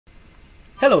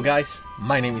Hello guys,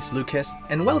 my name is Lucas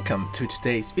and welcome to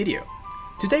today's video.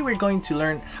 Today we're going to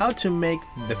learn how to make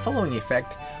the following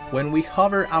effect when we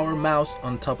hover our mouse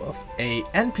on top of a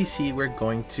NPC. We're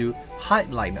going to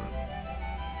highlight them.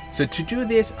 So to do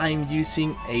this, I'm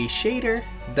using a shader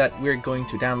that we're going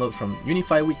to download from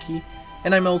UnifiWiki,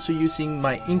 and I'm also using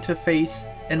my interface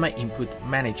and my input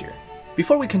manager.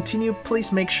 Before we continue,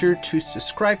 please make sure to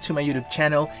subscribe to my YouTube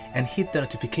channel and hit the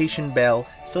notification bell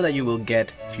so that you will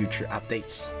get future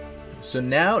updates. So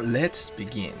now let's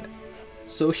begin.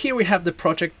 So here we have the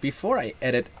project before I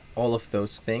edit all of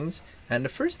those things, and the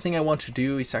first thing I want to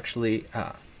do is actually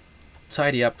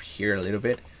tidy up here a little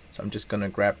bit. So I'm just gonna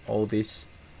grab all these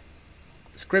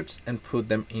scripts and put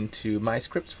them into my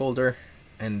scripts folder,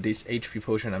 and this HP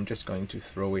potion I'm just going to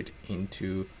throw it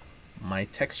into my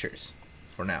textures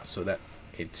for now, so that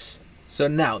it's so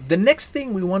now the next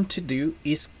thing we want to do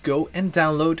is go and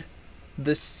download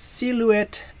the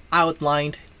silhouette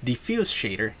outlined diffuse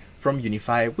shader from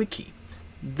UnifiWiki.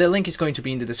 The link is going to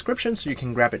be in the description, so you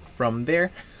can grab it from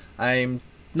there. I'm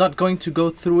not going to go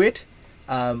through it.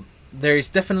 There is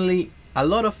definitely a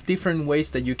lot of different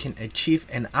ways that you can achieve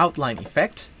an outline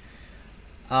effect.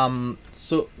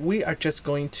 So we are just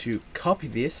going to copy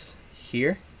this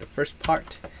here, the first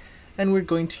part, and we're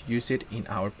going to use it in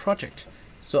our project.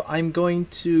 So I'm going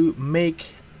to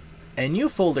make a new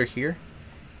folder here.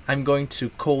 I'm going to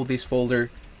call this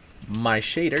folder my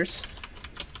shaders,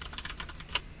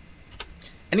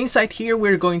 and inside here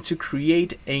we're going to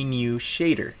create a new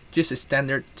shader, just a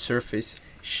standard surface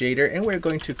shader, and we're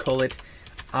going to call it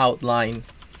outline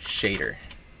shader.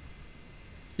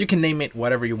 You can name it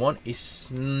whatever you want.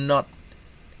 It's not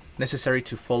necessary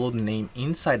to follow the name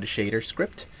inside the shader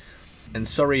script. And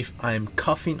sorry if I'm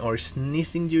coughing or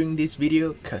sneezing during this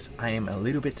video, because I am a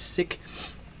little bit sick.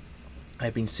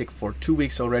 I've been sick for 2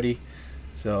 weeks already,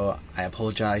 so I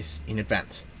apologize in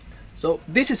advance. So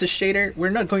this is a shader. We're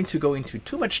not going to go into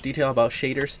too much detail about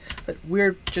shaders, but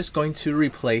we're just going to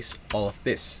replace all of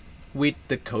this with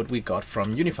the code we got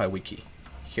from UnifiWiki.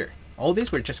 Here, all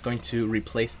this, we're just going to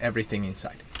replace everything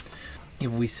inside. If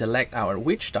we select our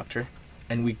witch doctor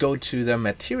and we go to the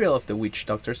material of the witch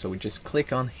doctor, so we just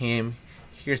click on him,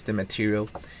 here's the material.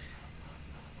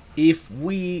 If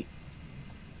we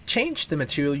change the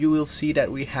material, you will see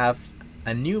that we have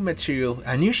a new material,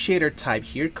 a new shader type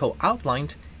here called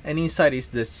outlined, and inside is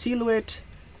the silhouette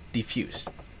diffuse.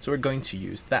 So we're going to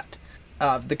use that.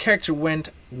 The character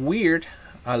went weird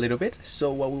a little bit,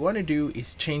 so what we want to do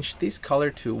is change this color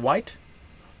to white.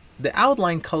 The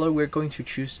outline color, we're going to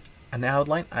choose an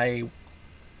outline. I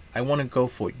want to go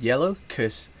for yellow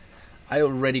because I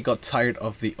already got tired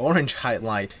of the orange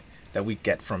highlight that we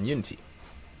get from Unity.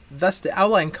 That's the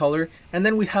outline color, and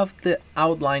then we have the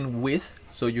outline width,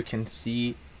 so you can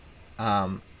see,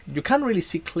 you can't really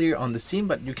see clear on the scene,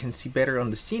 but you can see better on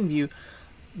the scene view.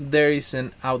 There is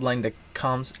an outline that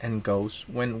comes and goes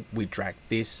when we drag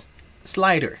this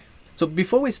slider. So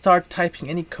before we start typing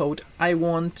any code,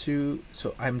 I'm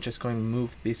just going to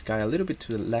move this guy a little bit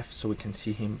to the left so we can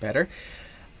see him better.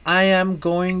 I am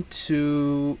going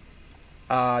to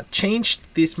change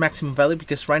this maximum value,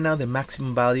 because right now the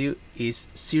maximum value is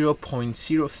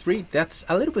 0.03. That's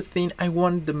a little bit thin. I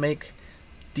want to make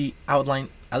the outline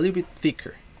a little bit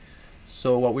thicker.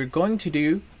 So what we're going to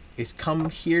do is come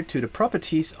here to the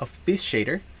properties of this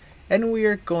shader, and we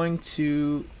are going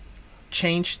to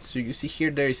change. So you see here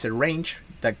there is a range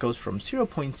that goes from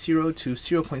 0.0 to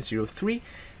 0.03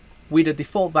 with a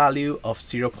default value of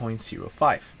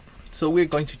 0.05. So we're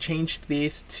going to change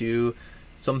this to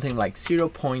something like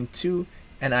 0.2,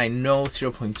 and I know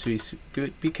 0.2 is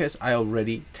good because I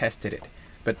already tested it,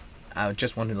 but I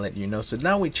just wanted to let you know. So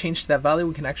now we changed that value,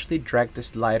 we can actually drag the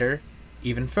slider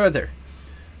even further.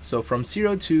 So from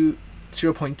 0 to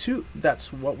 0.2,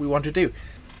 that's what we want to do.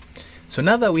 So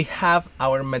now that we have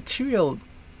our material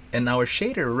and our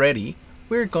shader ready,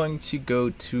 we're going to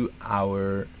go to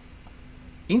our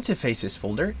interfaces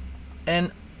folder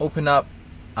and open up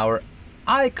our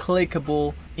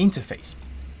iClickable interface,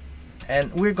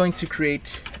 and we're going to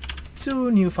create two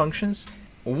new functions.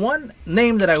 One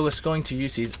name that I was going to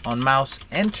use is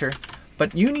OnMouseEnter,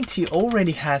 but Unity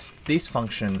already has this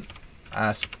function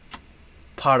as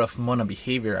part of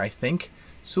MonoBehavior, I think.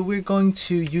 So we're going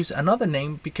to use another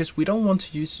name because we don't want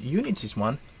to use Unity's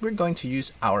one. We're going to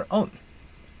use our own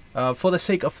for the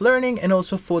sake of learning, and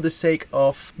also for the sake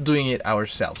of doing it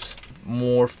ourselves.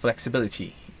 More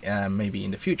flexibility maybe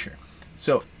in the future.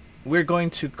 So we're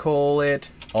going to call it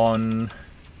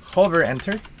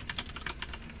OnHoverEnter,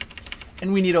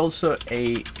 and we need also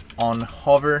a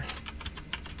OnHoverExit.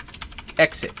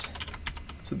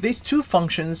 So these two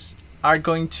functions are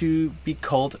going to be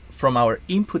called from our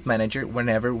input manager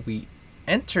whenever we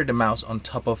enter the mouse on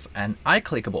top of an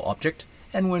iClickable object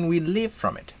and when we leave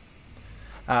from it.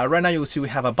 Right now you'll see we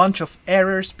have a bunch of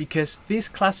errors because these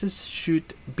classes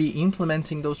should be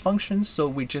implementing those functions. So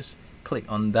we just click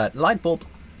on that light bulb,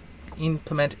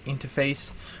 implement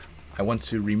interface. I want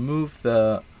to remove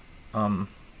the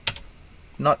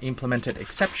not implemented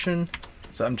exception.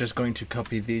 So I'm just going to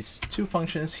copy these two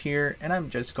functions here and I'm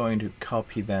just going to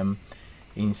copy them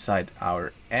inside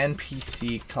our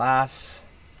NPC class,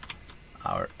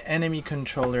 our enemy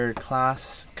controller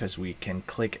class, because we can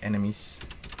click enemies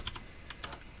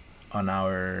on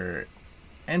our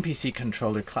NPC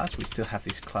controller class. We still have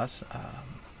this class.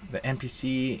 The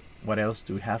NPC, what else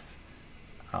do we have?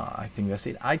 I think that's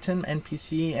it. Item,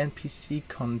 NPC, NPC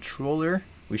controller.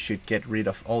 We should get rid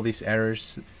of all these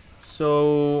errors.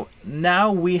 So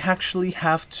now we actually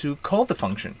have to call the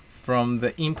function from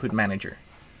the input manager.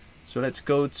 So let's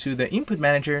go to the input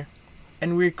manager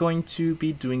and we're going to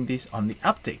be doing this on the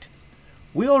update.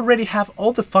 We already have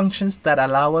all the functions that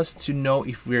allow us to know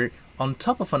if we're on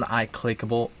top of an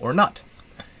iClickable or not.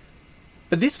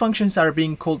 But these functions are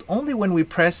being called only when we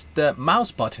press the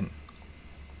mouse button.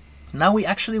 Now we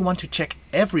actually want to check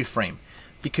every frame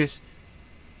because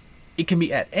it can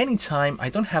be at any time. I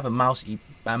don't have a mouse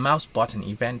button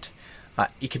event.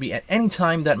 It can be at any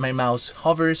time that my mouse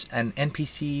hovers an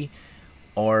NPC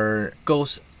or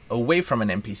goes away from an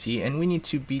NPC, and we need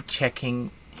to be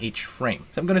checking each frame.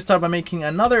 So I'm going to start by making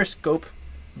another scope.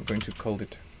 I'm going to call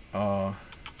it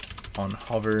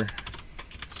OnHover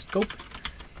scope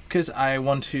because I don't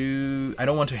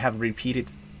want to have repeated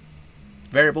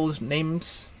variables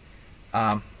names.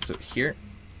 So here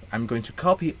I'm going to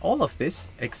copy all of this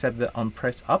except the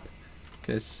onPress up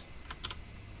because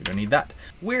we don't need that.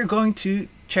 We're going to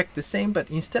check the same, but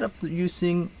instead of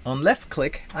using on left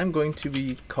click, I'm going to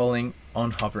be calling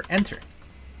OnHover enter.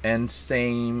 And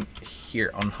same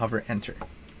here, OnHover enter.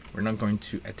 We're not going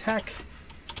to attack.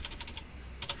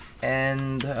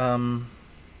 And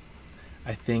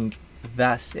I think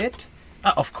that's it.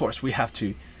 Of course, we have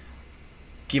to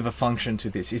give a function to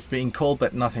this. It's being called,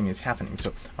 but nothing is happening.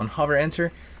 So OnHover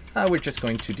enter, we're just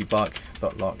going to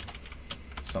debug.log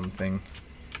something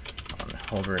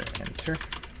OnHover enter.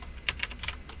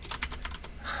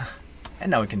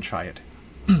 And now we can try it.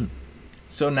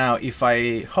 So now if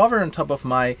I hover on top of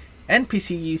my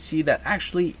NPC, you see that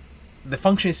actually the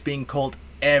function is being called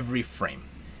every frame.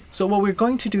 So what we're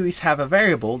going to do is have a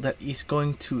variable that is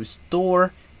going to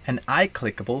store an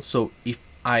iClickable. So if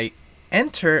I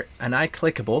enter an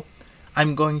iClickable,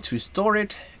 I'm going to store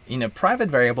it in a private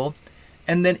variable.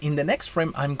 And then in the next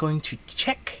frame, I'm going to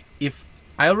check if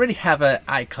I already have an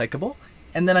iClickable.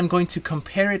 And then I'm going to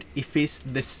compare it if it's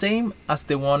the same as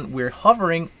the one we're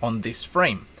hovering on this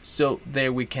frame. So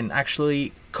there we can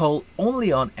actually call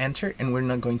only on enter, and we're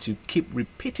not going to keep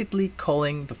repeatedly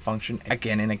calling the function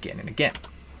again and again and again.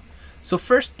 So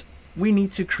first we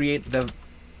need to create the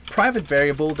private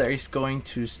variable that is going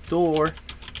to store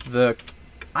the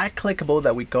iClickable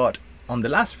that we got on the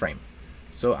last frame.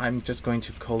 So I'm just going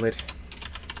to call it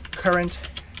current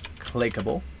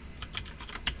clickable.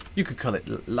 You could call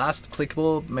it last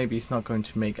clickable, maybe it's not going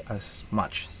to make as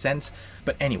much sense,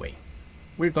 but anyway,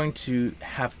 we're going to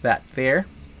have that there.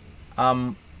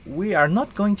 We are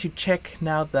not going to check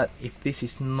now that if this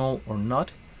is null or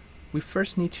not. We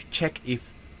first need to check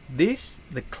if this,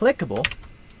 the clickable,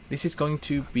 this is going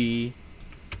to be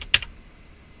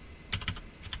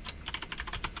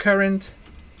current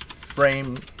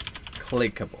frame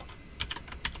clickable.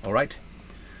 All right,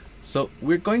 so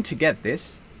we're going to get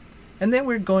this. And then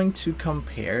we're going to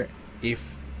compare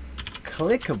if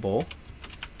clickable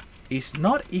is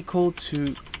not equal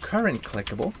to current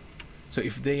clickable. So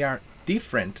if they are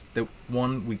different, the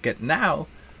one we get now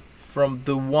from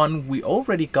the one we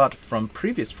already got from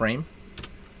previous frame,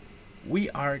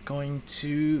 we are going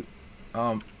to,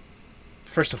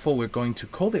 first of all, we're going to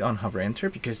call the OnHover enter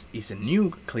because it's a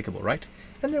new clickable, right?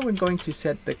 And then we're going to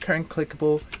set the current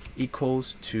clickable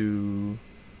equals to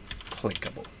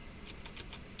clickable.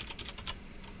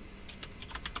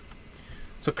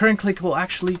 So current clickable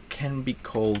actually can be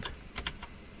called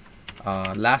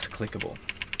last clickable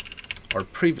or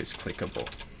previous clickable.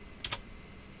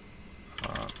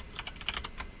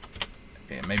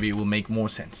 Yeah, maybe it will make more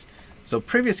sense. So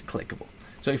previous clickable.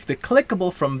 So if the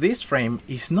clickable from this frame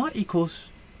is not equal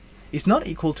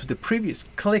to the previous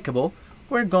clickable,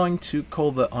 we're going to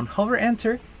call the OnHover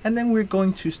enter, and then we're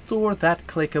going to store that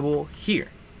clickable here.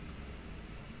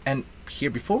 And here,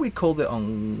 before we call the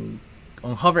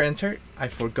OnHover enter, I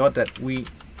forgot that we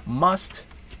must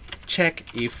check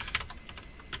if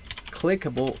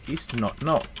clickable is not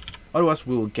null. Otherwise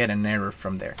we will get an error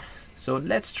from there. So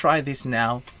let's try this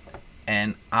now,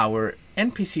 and our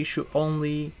NPC should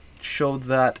only show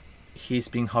that he's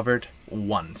being hovered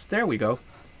once. There we go.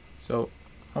 So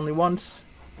only once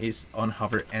is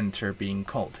OnHover enter being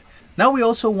called. Now we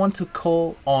also want to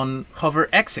call OnHover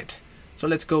exit. So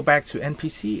let's go back to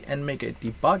NPC and make a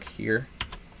debug here.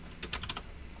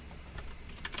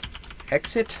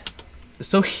 Exit.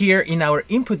 So here in our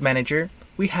input manager,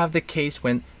 we have the case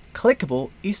when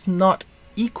clickable is not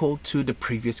equal to the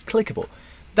previous clickable.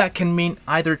 That can mean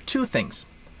either two things.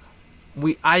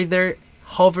 We either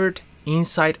hovered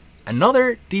inside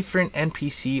another different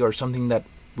NPC or something that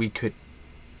we could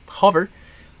hover,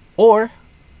 or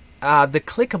the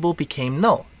clickable became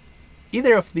null.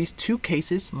 Either of these two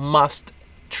cases must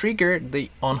trigger the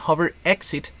OnHover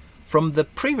exit from the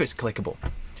previous clickable.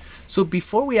 So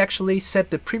before we actually set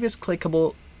the previous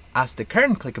clickable as the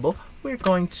current clickable, we're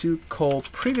going to call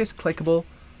previous clickable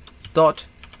dot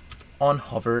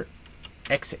OnHover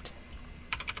exit.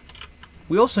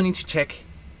 We also need to check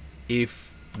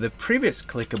if the previous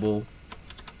clickable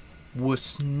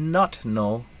was not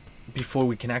null before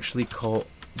we can actually call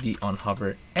the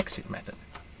OnHover exit method.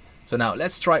 So now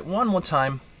let's try it one more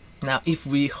time. Now if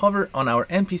we hover on our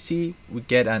NPC, we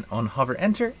get an OnHover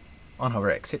enter,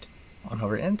 OnHover exit,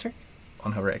 OnHover enter,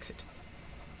 OnHover exit.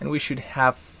 And we should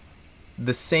have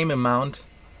the same amount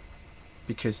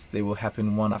because they will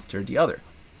happen one after the other.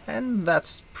 And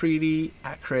that's pretty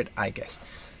accurate, I guess.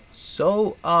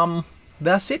 So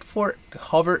that's it for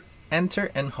hover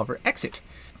enter and hover exit.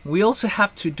 We also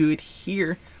have to do it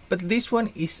here, but this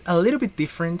one is a little bit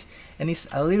different and it's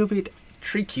a little bit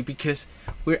tricky because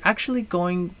we're actually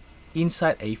going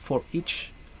inside a for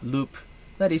each loop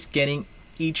that is getting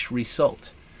each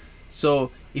result.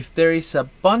 So if there is a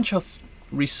bunch of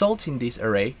results in this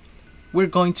array, we're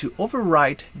going to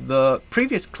overwrite the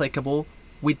previous clickable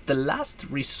with the last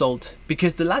result,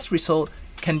 because the last result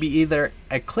can be either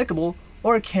a clickable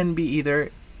or it can be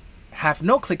either have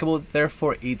no clickable,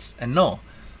 therefore it's a null.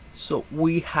 So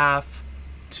we have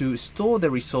to store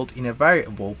the result in a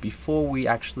variable before we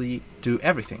actually do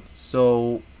everything.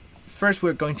 So first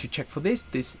we're going to check for this.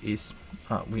 This is,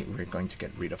 we're going to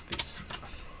get rid of this.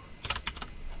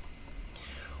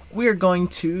 We're going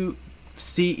to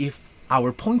see if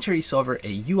our pointer is over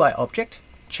a UI object.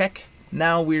 Check.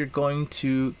 Now we're going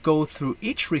to go through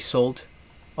each result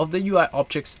of the UI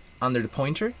objects under the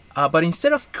pointer. But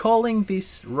instead of calling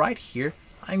this right here,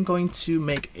 I'm going to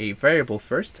make a variable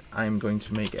first. I'm going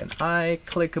to make an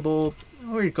iClickable.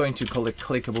 We're going to call it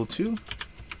clickable2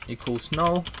 equals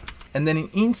null. And then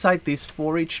inside this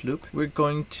for each loop, we're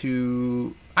going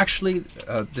to actually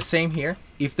the same here.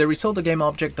 If the result of game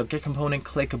object of get component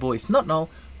clickable is not null,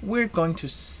 we're going to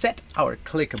set our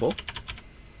clickable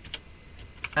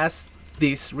as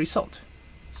this result.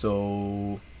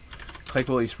 So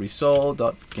clickable is result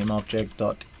dot game object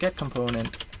dot get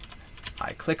component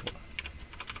iClickable.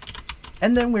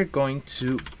 And then we're going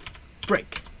to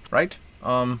break, right?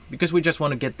 Because we just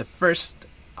want to get the first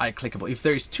iClickable. If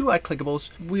there is two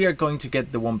iClickables, we are going to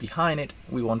get the one behind it.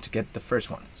 We want to get the first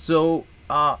one. So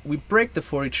we break the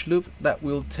for each loop that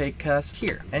will take us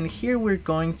here. And here we're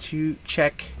going to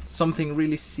check something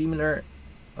really similar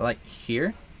like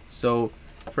here. So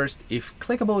first, if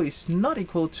clickable is not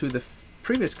equal to the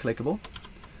previous clickable,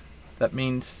 that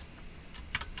means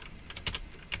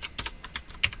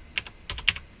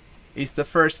it's the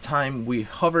first time we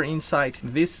hover inside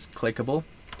this clickable,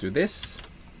 do this.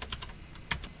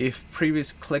 If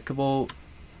previous clickable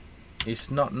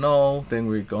is not null, then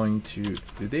we're going to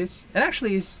do this. And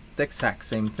actually it's the exact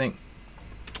same thing.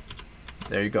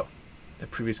 There you go. The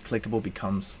previous clickable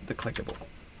becomes the clickable.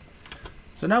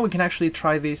 So now we can actually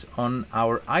try this on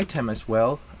our item as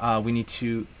well. We need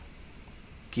to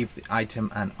give the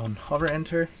item an OnHover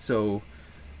enter. So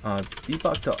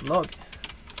debug.log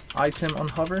item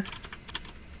OnHover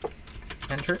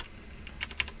enter,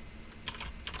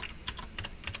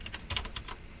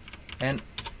 and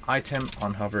item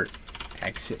OnHover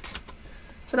exit.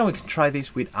 So now we can try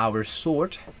this with our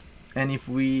sword, and if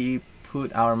we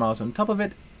put our mouse on top of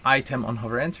it, item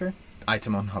OnHover enter,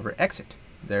 item OnHover exit.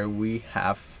 There we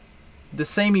have the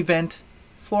same event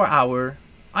for our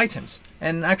items.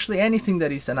 And actually anything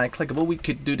that is an iClickable, we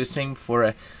could do the same for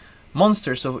a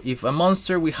monster. So if a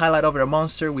monster, we highlight over a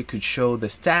monster, we could show the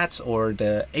stats or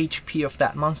the HP of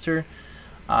that monster.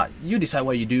 You decide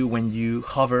what you do when you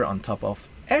hover on top of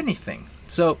anything.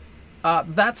 So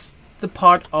that's the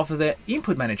part of the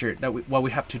input manager that what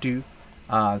we have to do.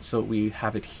 So we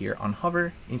have it here on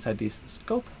hover inside this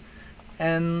scope,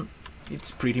 and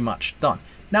it's pretty much done.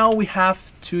 Now we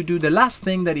have to do the last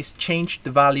thing, that is change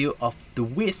the value of the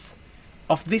width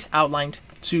of this outline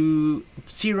to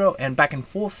 0 and back and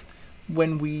forth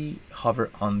when we hover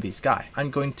on this guy.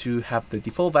 I'm going to have the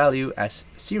default value as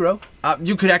 0.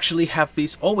 You could actually have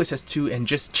this always as 2 and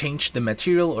just change the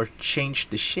material or change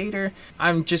the shader.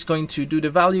 I'm just going to do the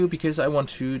value because I want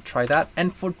to try that.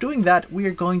 And for doing that, we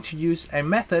are going to use a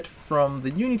method from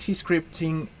the Unity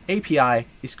scripting API.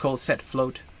 It's called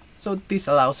setFloat. So this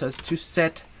allows us to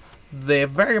set the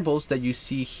variables that you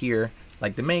see here,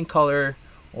 like the main color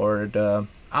or the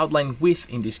outline width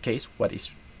in this case,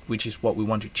 which is what we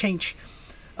want to change.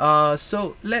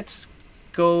 So let's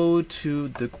go to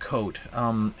the code.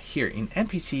 Here in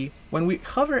NPC, when we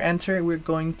hover enter, we're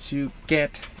going to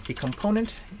get a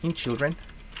component in children.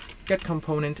 Get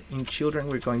component in children,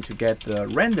 we're going to get the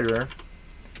renderer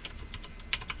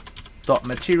dot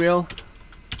material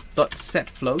dot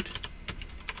setFloat.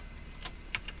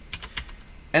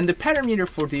 And the parameter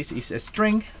for this is a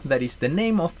string that is the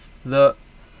name of the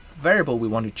variable we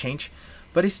want to change,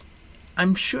 but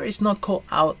I'm sure it's not called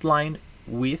outline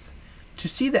width. To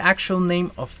see the actual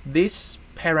name of this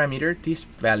parameter, this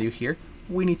value here,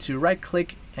 we need to right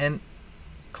click and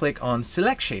click on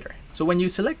select shader. So when you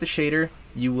select the shader,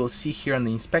 you will see here on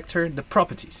the inspector the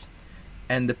properties,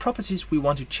 and the properties we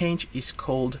want to change is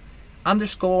called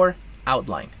underscore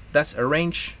outline. That's a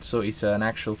range, so it's an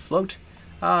actual float.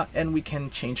 And we can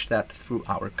change that through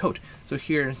our code. So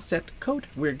here in set code,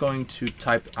 we're going to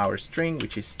type our string,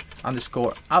 which is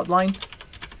underscore outline,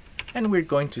 and we're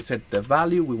going to set the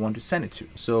value we want to send it to.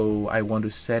 So I want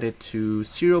to set it to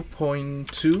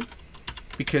 0.2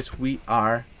 because we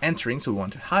are entering, so we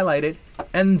want to highlight it.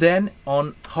 And then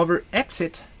on hover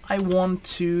exit, I want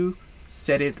to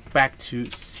set it back to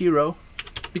 0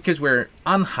 because we're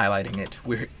unhighlighting it.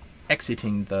 We're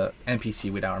exiting the NPC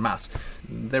with our mouse.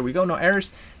 There we go, no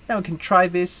errors. Now we can try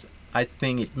this. I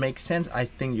think it makes sense. I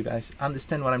think you guys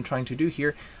understand what I'm trying to do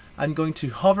here. I'm going to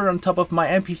hover on top of my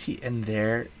NPC and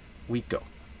there we go.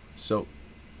 So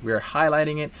we're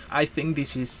highlighting it. I think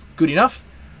this is good enough.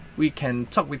 We can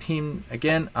talk with him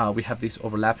again. We have this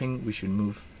overlapping. We should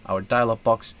move our dialog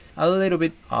box a little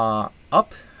bit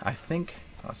up, I think,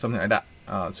 something like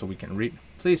that, so we can read.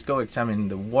 Please go examine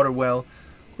the water well.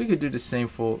 We could do the same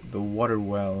for the water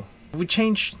well. We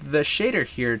change the shader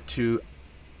here to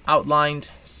outlined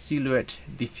silhouette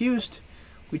diffused.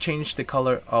 We change the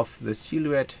color of the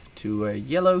silhouette to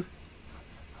yellow.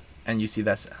 And you see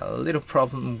that's a little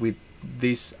problem with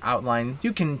this outline.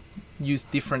 You can use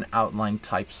different outline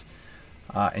types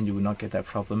and you will not get that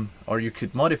problem. Or you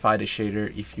could modify the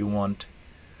shader if you want.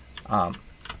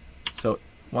 So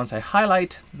once I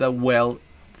highlight the well,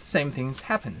 same things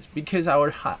happens because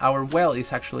our well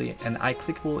is actually an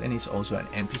iClickable and is also an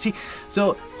NPC.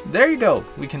 So there you go.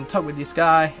 We can talk with this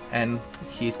guy and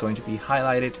he's going to be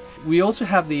highlighted. We also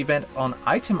have the event on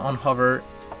item on hover.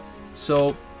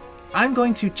 So I'm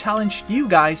going to challenge you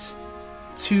guys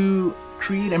to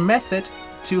create a method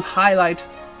to highlight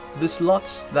the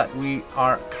slots that we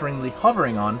are currently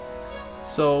hovering on.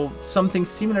 So something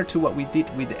similar to what we did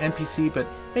with the NPC, but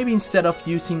maybe instead of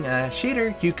using a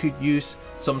shader, you could use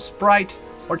some sprite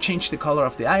or change the color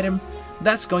of the item.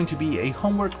 That's going to be a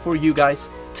homework for you guys.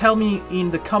 Tell me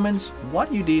in the comments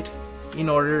what you did in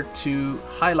order to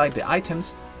highlight the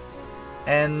items.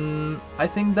 And I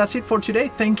think that's it for today.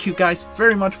 Thank you guys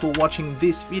very much for watching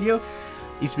this video.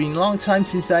 It's been a long time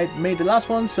since I made the last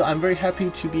one, so I'm very happy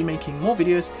to be making more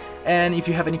videos. And if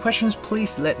you have any questions,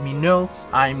 please let me know.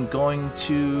 I'm going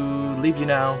to leave you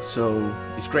now, so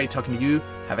it's great talking to you.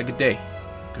 Have a good day.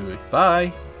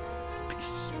 Goodbye.